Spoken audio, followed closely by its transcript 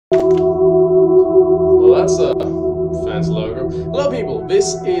that's a fancy logo. Hello people,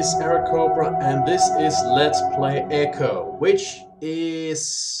 this is Eric Cobra and this is Let's Play Echo, which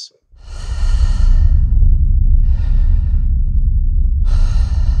is...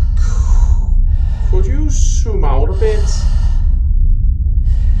 Could you zoom out a bit?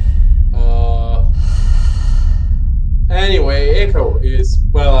 Anyway, Echo is,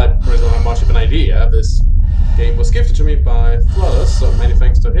 well, I really don't have much of an idea. This game was gifted to me by Flus, so many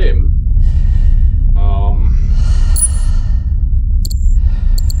thanks to him.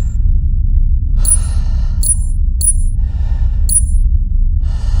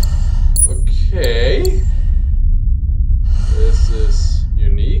 Okay. This is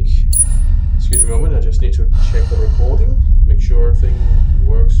unique. Excuse me a moment, I just need to check the recording, make sure everything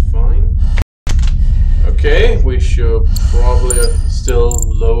works fine. Okay, we should probably still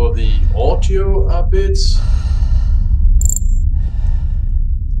lower the audio a bit.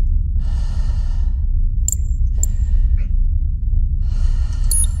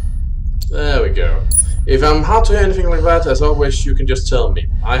 There we go. If I'm hard to hear anything like that, as always, you can just tell me.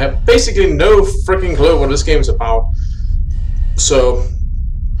 I have basically no freaking clue what this game is about. So,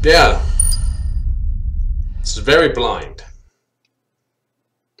 yeah. It's very blind.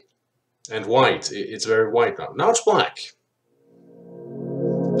 And white. It's very white now. Now it's black.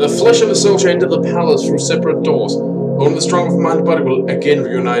 The flesh and the soul shall enter the palace through separate doors. Only the strong of mind and body will again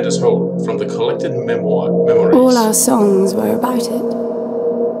reunite as whole from the collected memories. All our songs were about it.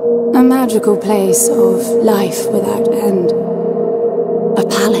 A magical place of life without end. A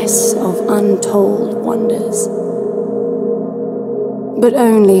palace of untold wonders. But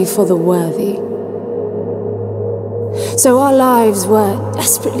only for the worthy. So our lives were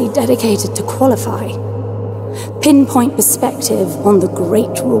desperately dedicated to qualify. Pinpoint perspective on the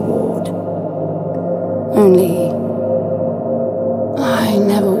great reward. Only... I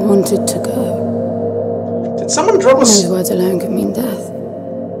never wanted to go. Did someone drop us? Those words alone could mean death.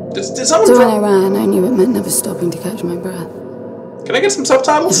 Did someone So drop... when I ran, I knew it meant never stopping to catch my breath. Can I get some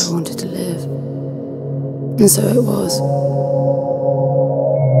subtitles? I wanted to live. And so it was.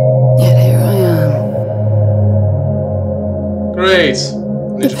 Yet here I am. Great.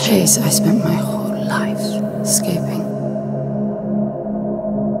 The place I spent my whole life escaping.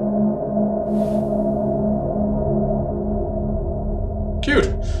 Cute.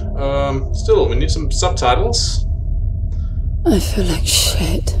 Still, we need some subtitles. I feel like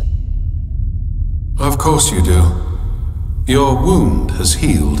shit. Of course you do. Your wound has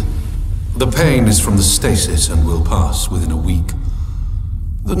healed. The pain is from the stasis and will pass within a week.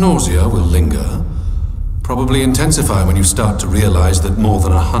 The nausea will linger, probably intensify when you start to realize that more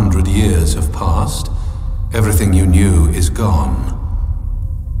than 100 years have passed. Everything you knew is gone.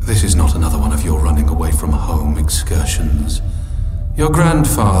 This is not another one of your running away from home excursions. Your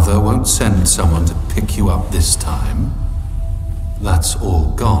grandfather won't send someone to pick you up this time. That's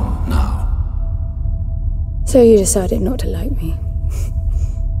all gone now. So you decided not to like me.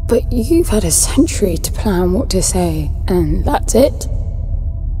 But you've had a century to plan what to say, and that's it?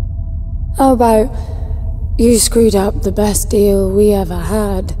 How about you screwed up the best deal we ever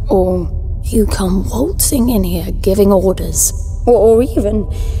had, or you come waltzing in here giving orders, or even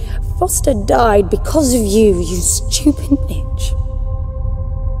Foster died because of you, you stupid bitch.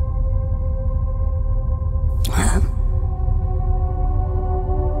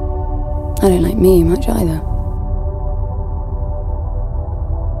 I don't like me much either.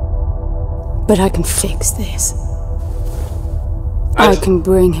 But I can fix this. I can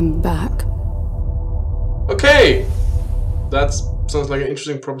bring him back. Okay! That sounds like an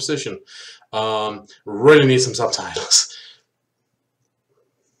interesting proposition. Really need some subtitles.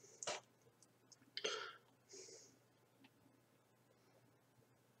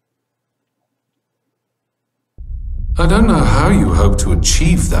 I don't know how you hope to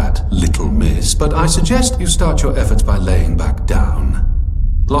achieve that, little miss, but I suggest you start your efforts by laying back down.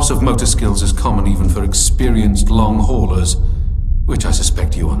 Loss of motor skills is common even for experienced long haulers, which I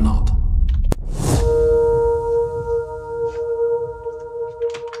suspect you are not.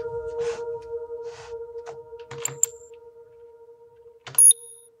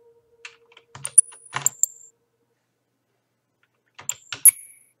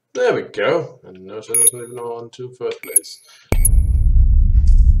 There we go. And no, so I don't even know on to first place.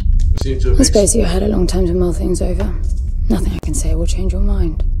 We seem to have I suppose you had a long time to mull things over. Nothing I can say will change your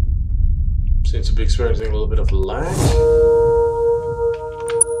mind. Seem to be experiencing a little bit of lag.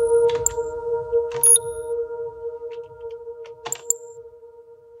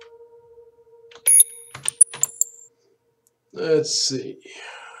 Let's see.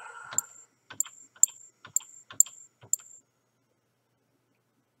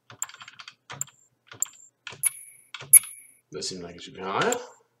 This seems like it should be higher.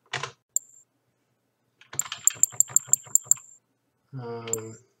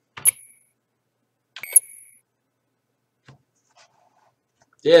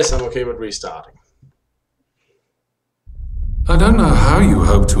 Yes, I'm okay with restarting. I don't know how you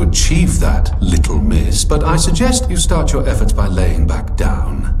hope to achieve that, little miss, but I suggest you start your efforts by laying back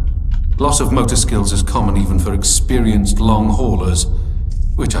down. Loss of motor skills is common even for experienced long haulers,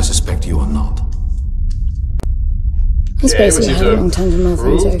 which I suspect you are not. It's basically how long time to mull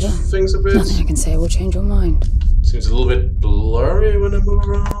things over. Things a bit. Nothing I can say will change your mind. Seems a little bit blurry when I move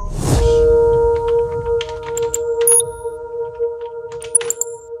around.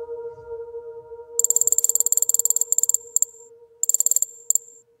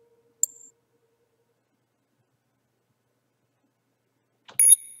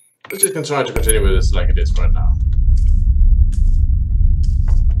 Let's just try to continue with this like it is right now.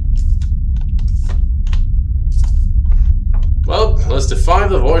 Well, let's defy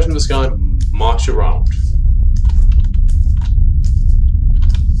the voice in the sky and march around.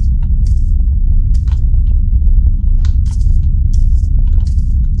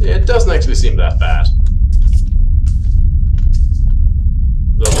 Yeah, it doesn't actually seem that bad.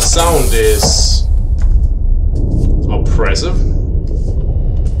 Though the sound is oppressive.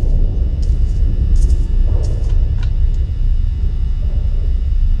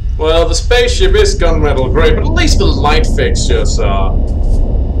 Well, the spaceship is gunmetal grey, but at least the light fixtures are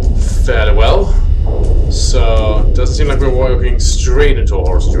fairly well. So, it doesn't seem like we're walking straight into a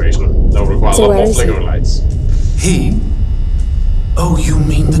horror situation. That would require a lot more flickering lights. He? Oh, you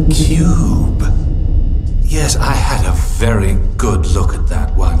mean the cube? Yes, I had a very good look at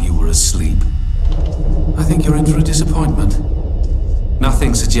that while you were asleep. I think you're in for a disappointment.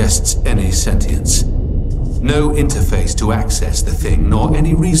 Nothing suggests any sentience. No interface to access the thing, nor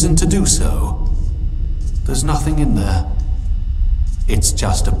any reason to do so. There's nothing in there. It's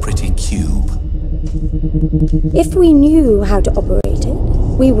just a pretty cube. If we knew how to operate it,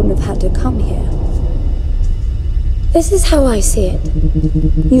 we wouldn't have had to come here. This is how I see it.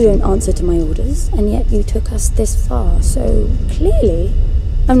 You don't answer to my orders, and yet you took us this far, so clearly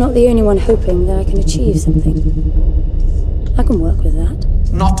I'm not the only one hoping that I can achieve something. I can work with that.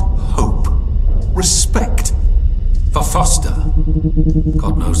 Not hope. Respect. For Foster.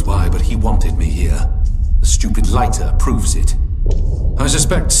 God knows why, but he wanted me here. The stupid lighter proves it. I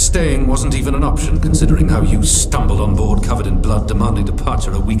suspect staying wasn't even an option, considering how you stumbled on board covered in blood, demanding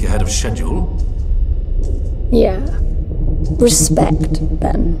departure a week ahead of schedule. Yeah. Respect,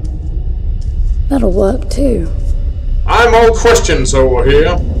 Ben. That'll work too. I'm all questions over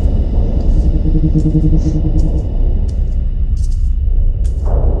here.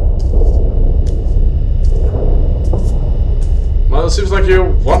 Well, it seems like you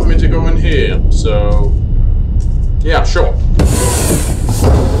want me to go in here, so... yeah, sure.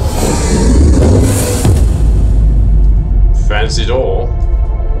 Fancy door.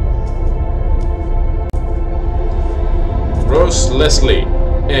 Rose Leslie,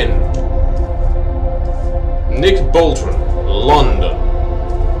 N. Nick Bolton, London.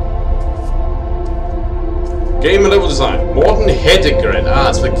 Game and level design. Morten Hedegren. Ah,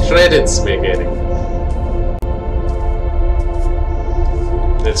 it's the credits we're getting.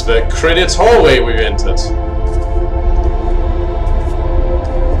 It's the credits hallway we've entered.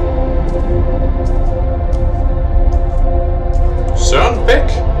 Søren Beck?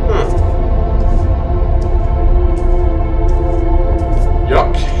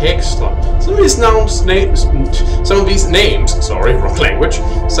 Jock Hegström. Some of these names, sorry, wrong language,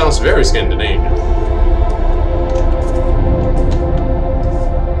 sounds very Scandinavian.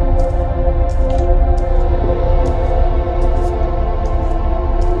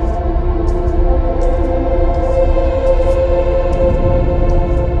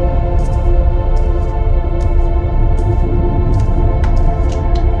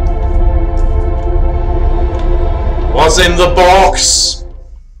 What's in the box?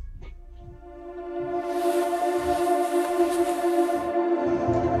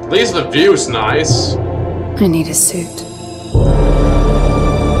 At least the view's nice. I need a suit.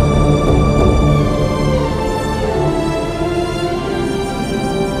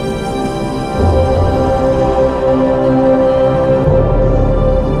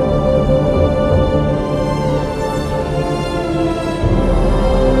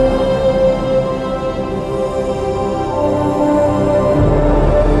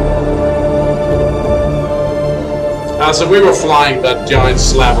 So we were flying that giant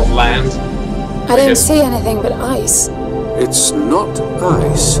slab of land. I don't see anything but ice. It's not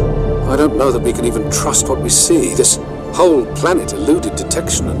ice. I don't know that we can even trust what we see. This whole planet eluded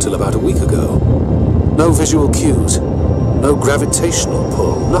detection until about a week ago. No visual cues. No gravitational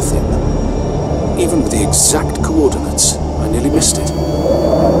pull, nothing. Even with the exact coordinates, I nearly missed it.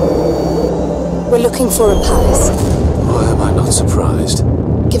 We're looking for a palace. Why am I not surprised?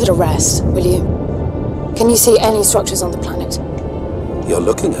 Give it a rest, will you? Can you see any structures on the planet? You're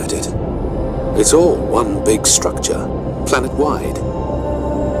looking at it. It's all one big structure, planet-wide.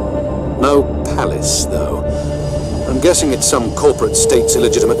 No palace, though. I'm guessing it's some corporate state's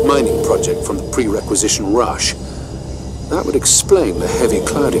illegitimate mining project from the pre-requisition rush. That would explain the heavy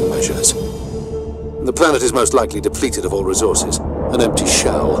clouding measures. The planet is most likely depleted of all resources. An empty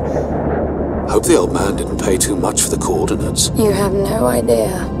shell. Hope the old man didn't pay too much for the coordinates. You have no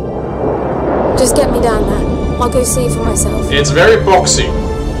idea. Just get me down there. I'll go see for myself. It's very boxy.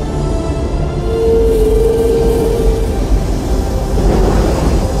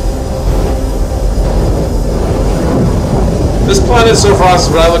 This planet so far is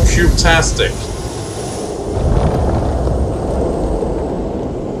rather cube-tastic.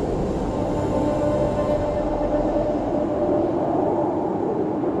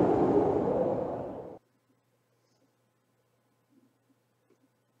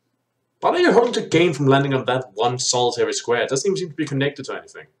 What are you hoping to gain from landing on that one solitary square? It doesn't even seem to be connected to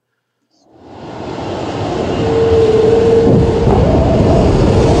anything.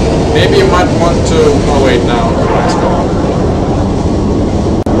 Maybe you might want to... Oh wait, now it's gone.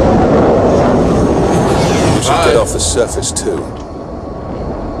 You should get off the surface too.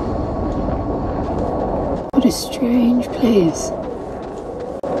 What a strange place.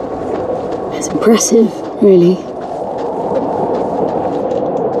 It's impressive, really.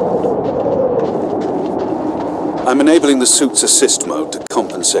 I'm enabling the suit's assist mode to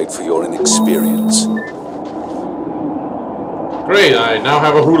compensate for your inexperience. Great, I now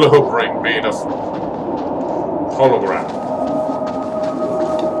have a hula hoop ring made of hologram.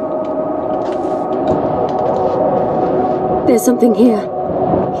 There's something here.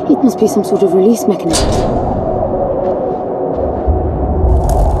 It must be some sort of release mechanism.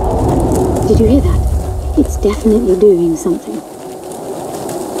 Did you hear that? It's definitely doing something.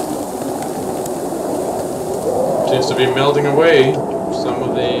 Seems to be melting away some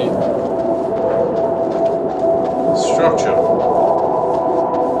of the structure.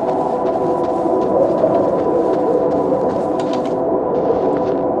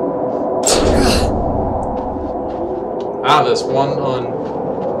 Ah, there's one on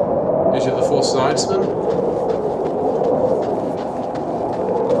each of the four sides then.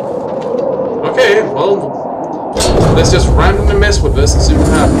 Okay, well, let's just randomly mess with this and see what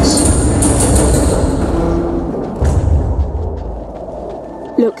happens.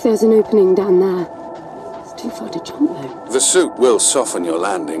 Look, there's an opening down there. It's too far to jump though. The suit will soften your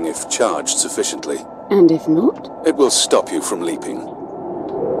landing if charged sufficiently. And if not? It will stop you from leaping.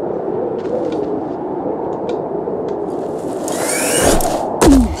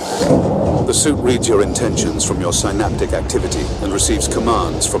 The suit reads your intentions from your synaptic activity and receives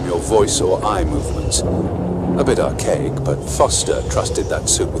commands from your voice or eye movements. A bit archaic, but Foster trusted that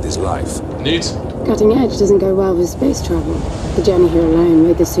suit with his life. Neat. Cutting edge doesn't go well with space travel. The journey here alone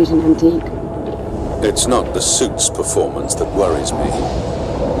made the suit an antique. It's not the suit's performance that worries me.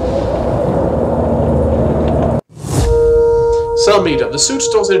 Cell meter. The suit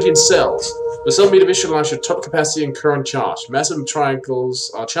stores energy in cells. The cell meter visualizes your total capacity and current charge. Massive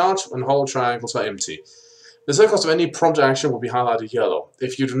triangles are charged and hollow triangles are empty. The cell cost of any prompt action will be highlighted yellow.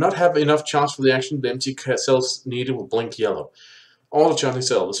 If you do not have enough charge for the action, the empty cells needed will blink yellow. Auto-charging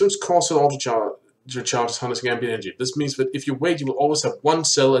cell. The suit's core cell auto-charge is harnessing ambient energy. This means that if you wait, you will always have one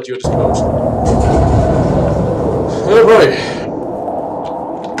cell at your disposal. Oh boy.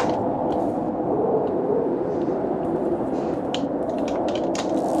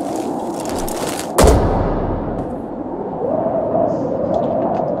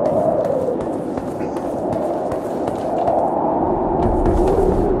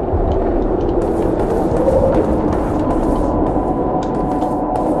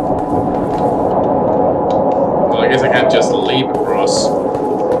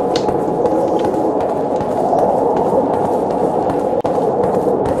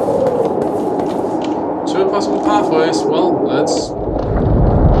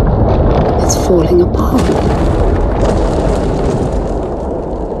 Falling apart.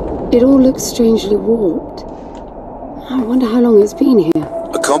 It all looks strangely warped. I wonder how long it's been here.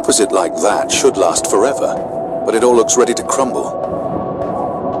 A composite like that should last forever, but it all looks ready to crumble.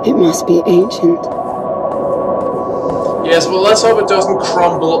 It must be ancient. Yes, well, let's hope it doesn't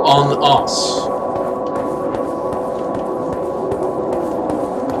crumble on us.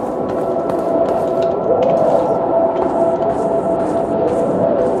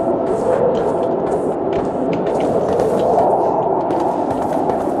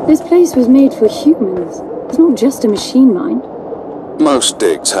 This place was made for humans. It's not just a machine mind. Most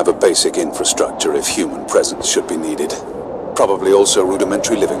digs have a basic infrastructure if human presence should be needed. Probably also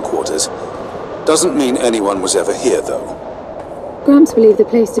rudimentary living quarters. Doesn't mean anyone was ever here, though. Gramps believed the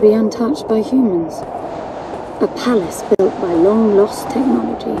place to be untouched by humans. A palace built by long-lost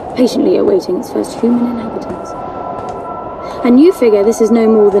technology, patiently awaiting its first human inhabitants. And you figure this is no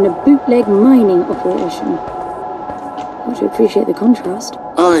more than a bootleg mining operation. Ought to appreciate the contrast.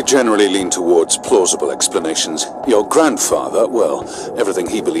 I generally lean towards plausible explanations. Your grandfather, well, everything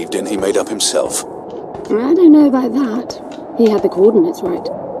he believed in, he made up himself. I don't know about that. He had the coordinates right.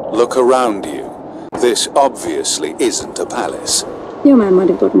 Look around you. This obviously isn't a palace. Your man might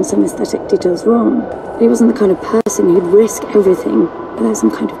have gotten some aesthetic details wrong. He wasn't the kind of person who'd risk everything without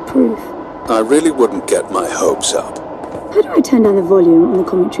some kind of proof. I really wouldn't get my hopes up. How do I turn down the volume on the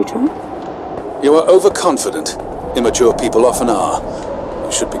commentary track? You are overconfident. Immature people often are.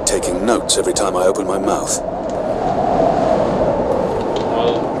 You should be taking notes every time I open my mouth.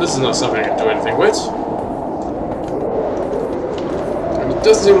 Well, this is not something I can do anything with. And it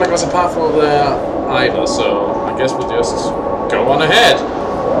doesn't seem like there's a path over there either, so I guess we'll just go on ahead,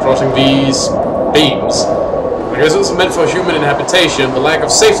 crossing these beams. Because it's meant for human inhabitation, the lack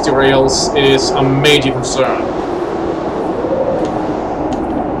of safety rails is a major concern.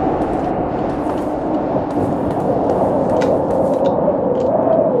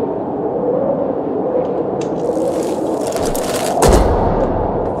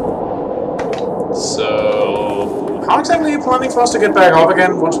 How exactly are you planning for us to get back up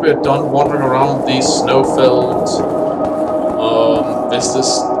again once we're done wandering around these snow-filled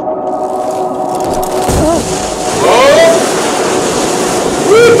vistas? Oh!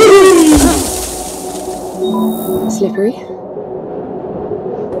 Slippery.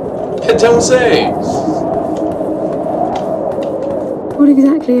 Don't say! What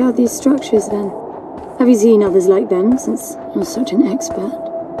exactly are these structures then? Have you seen others like them since you're such an expert?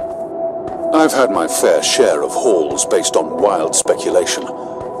 I've had my fair share of hauls based on wild speculation.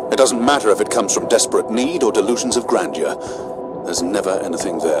 It doesn't matter if it comes from desperate need or delusions of grandeur. There's never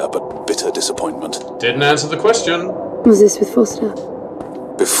anything there but bitter disappointment. Didn't answer the question. Was this with Foster?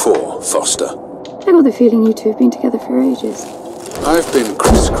 Before Foster. I got the feeling you two have been together for ages. I've been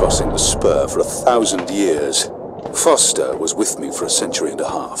crisscrossing the spur for 1,000 years. Foster was with me for a century and a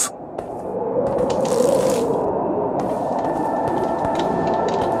half.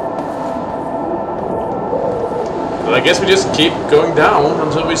 I guess we just keep going down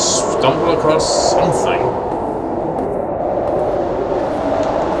until we stumble across something.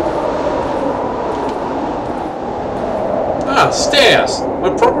 Ah, stairs!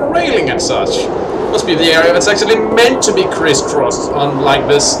 With proper railing and such. Must be the area that's actually meant to be crisscrossed, unlike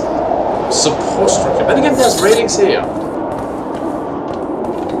this support structure. But again, there's railings here.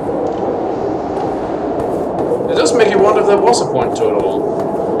 It does make you wonder if there was a point to it all.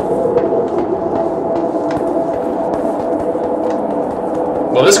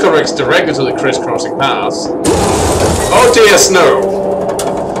 Well, this connects directly to the crisscrossing paths. Oh dear, snow!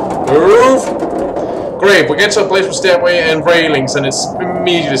 Move! Great, we get to a place with stairway and railings and it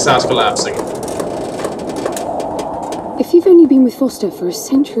immediately starts collapsing. If you've only been with Foster for a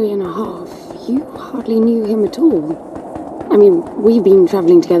century and a half, you hardly knew him at all. I mean, we've been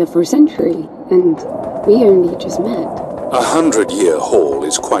travelling together for a century, and we only just met. 100-year haul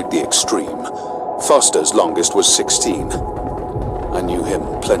is quite the extreme. Foster's longest was 16. I knew him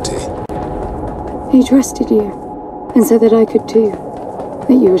plenty. He trusted you, and said that I could too,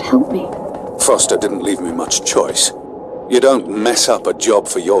 that you would help me. Foster didn't leave me much choice. You don't mess up a job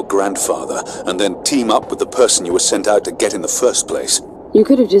for your grandfather and then team up with the person you were sent out to get in the first place. You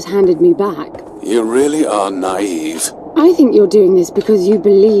could have just handed me back. You really are naive. I think you're doing this because you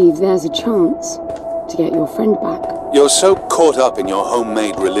believe there's a chance to get your friend back. You're so caught up in your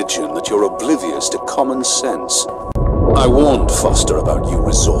homemade religion that you're oblivious to common sense. I warned Foster about you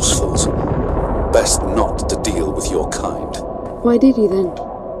resourcefuls. Best not to deal with your kind. Why did you then?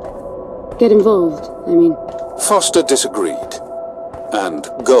 Get involved, I mean. Foster disagreed. And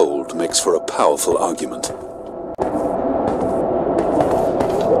gold makes for a powerful argument.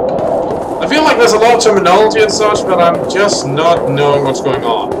 I feel like there's a lot of terminology and such, but I'm just not knowing what's going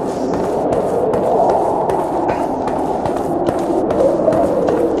on.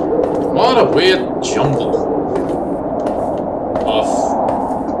 What a weird jumble of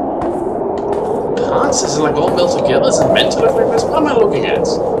parts. Is it like all built together? Is it meant to look like this? What am I looking at?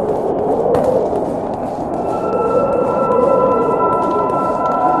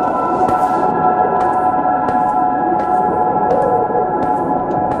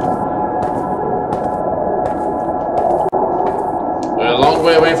 We're a long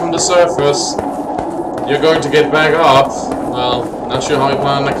way away from surface. You're going to get back up. Well, not sure how you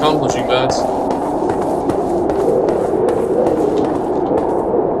plan on accomplishing that.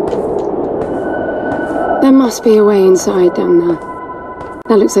 There must be a way inside down there.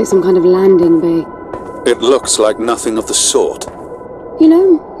 That looks like some kind of landing bay. It looks like nothing of the sort. You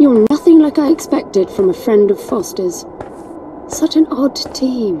know, you're nothing like I expected from a friend of Foster's. Such an odd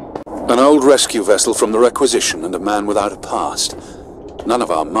team. An old rescue vessel from the Requisition and a man without a past. None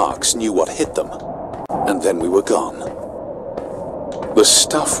of our marks knew what hit them. And then we were gone. The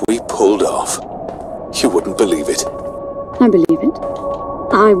stuff we pulled off. You wouldn't believe it. I believe it.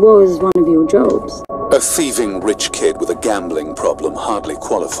 I was one of your jobs. A thieving rich kid with a gambling problem hardly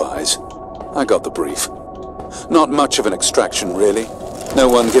qualifies. I got the brief. Not much of an extraction, really. No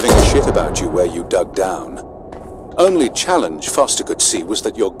one giving a shit about you where you dug down. Only challenge Foster could see was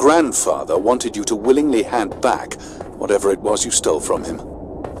that your grandfather wanted you to willingly hand back whatever it was you stole from him.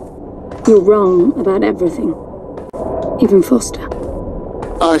 You're wrong about everything. Even Foster.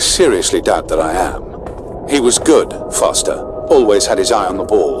 I seriously doubt that I am. He was good, Foster. Always had his eye on the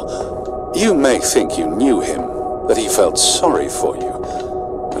ball. You may think you knew him, that he felt sorry for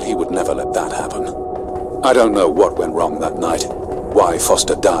you, but he would never let that happen. I don't know what went wrong that night, why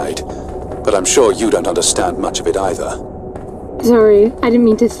Foster died, but I'm sure you don't understand much of it either. Sorry, I didn't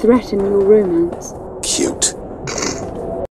mean to threaten your romance.